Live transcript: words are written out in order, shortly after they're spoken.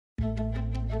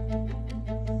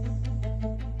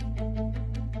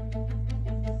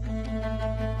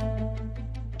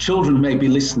children may be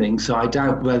listening, so I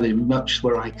doubt very much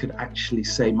where I could actually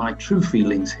say my true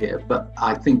feelings here, but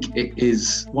I think it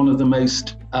is one of the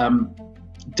most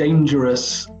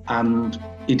dangerous and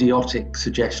idiotic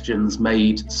suggestions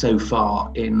made so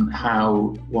far in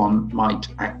how one might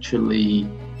actually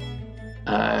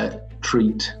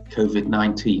treat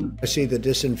COVID-19. I see the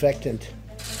disinfectant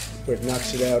where it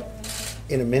knocks it out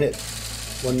in a minute,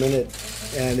 1 minute.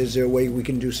 And is there a way we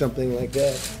can do something like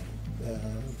that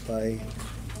by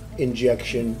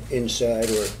injection inside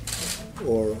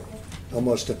or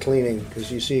almost a cleaning?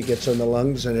 Because you see it gets on the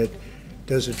lungs and it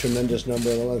does a tremendous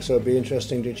number on the lungs. So it'd be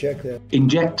interesting to check that.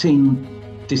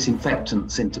 Injecting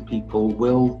disinfectants into people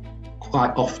will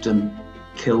quite often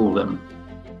kill them.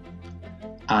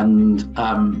 And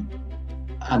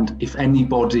if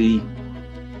anybody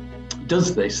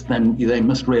does this, then they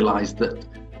must realize that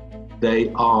they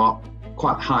are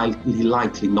quite highly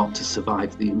likely not to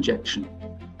survive the injection.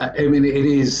 I mean, it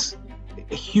is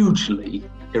hugely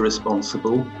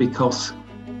irresponsible because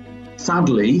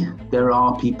sadly, there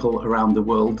are people around the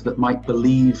world that might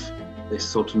believe this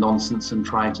sort of nonsense and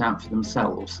try it out for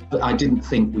themselves. But I didn't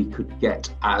think we could get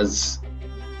as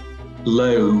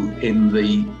low in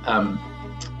the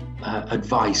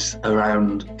advice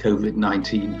around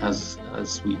COVID-19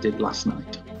 as we did last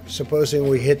night. Supposing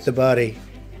we hit the body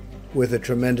with a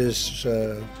tremendous,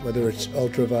 whether it's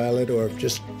ultraviolet or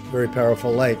just very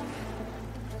powerful light,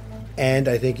 and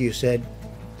I think you said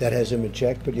that hasn't been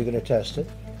checked, but you're going to test it.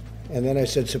 And then I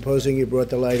said, supposing you brought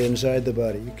the light inside the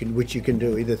body, which you can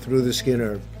do either through the skin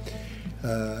or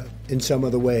in some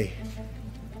other way.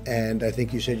 And I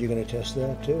think you said you're going to test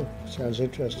that too. Sounds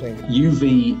interesting.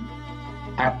 UV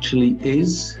actually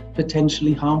is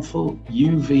potentially harmful.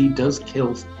 UV does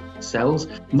kill cells,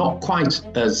 not quite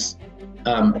as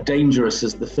dangerous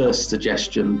as the first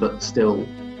suggestion, but still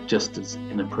just as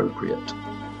inappropriate.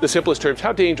 The simplest terms,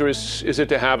 how dangerous is it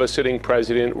to have a sitting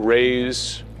president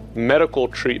raise medical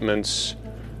treatments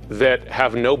that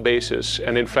have no basis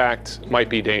and in fact might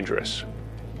be dangerous?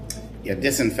 Yeah,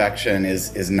 disinfection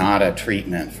is not a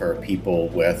treatment for people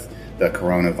with the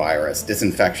coronavirus.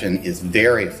 Disinfection is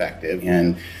very effective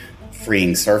in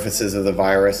freeing surfaces of the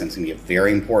virus, and it's going to be a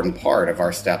very important part of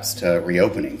our steps to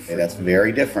reopening. That's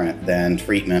very different than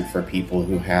treatment for people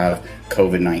who have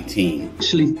COVID-19. I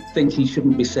actually think he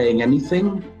shouldn't be saying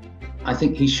anything. I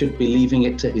think he should be leaving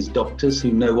it to his doctors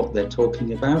who know what they're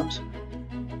talking about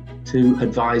to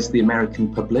advise the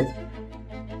American public.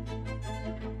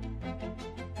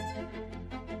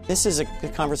 This is a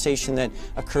conversation that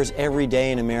occurs every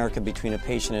day in America between a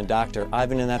patient and a doctor. I've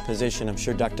been in that position. I'm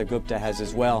sure Dr. Gupta has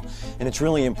as well. And it's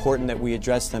really important that we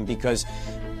address them because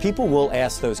people will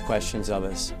ask those questions of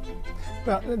us.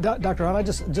 Well, Dr. Hunt,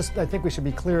 I think we should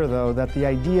be clear, though, that the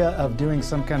idea of doing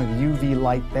some kind of UV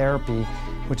light therapy,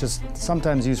 which is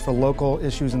sometimes used for local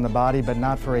issues in the body, but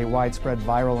not for a widespread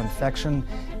viral infection,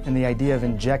 and the idea of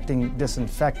injecting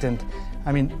disinfectant,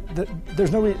 I mean,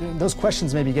 there's no those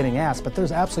questions may be getting asked, but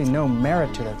there's absolutely no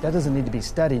merit to that. That doesn't need to be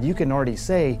studied. You can already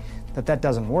say that that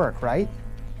doesn't work, right?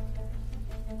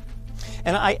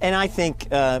 And I think,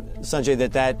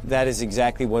 Sanjay, that is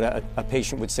exactly what a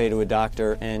patient would say to a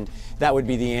doctor, and that would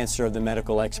be the answer of the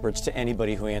medical experts to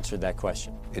anybody who answered that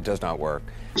question. It does not work.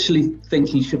 I actually think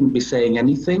he shouldn't be saying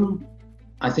anything.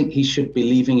 I think he should be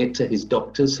leaving it to his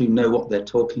doctors who know what they're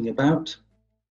talking about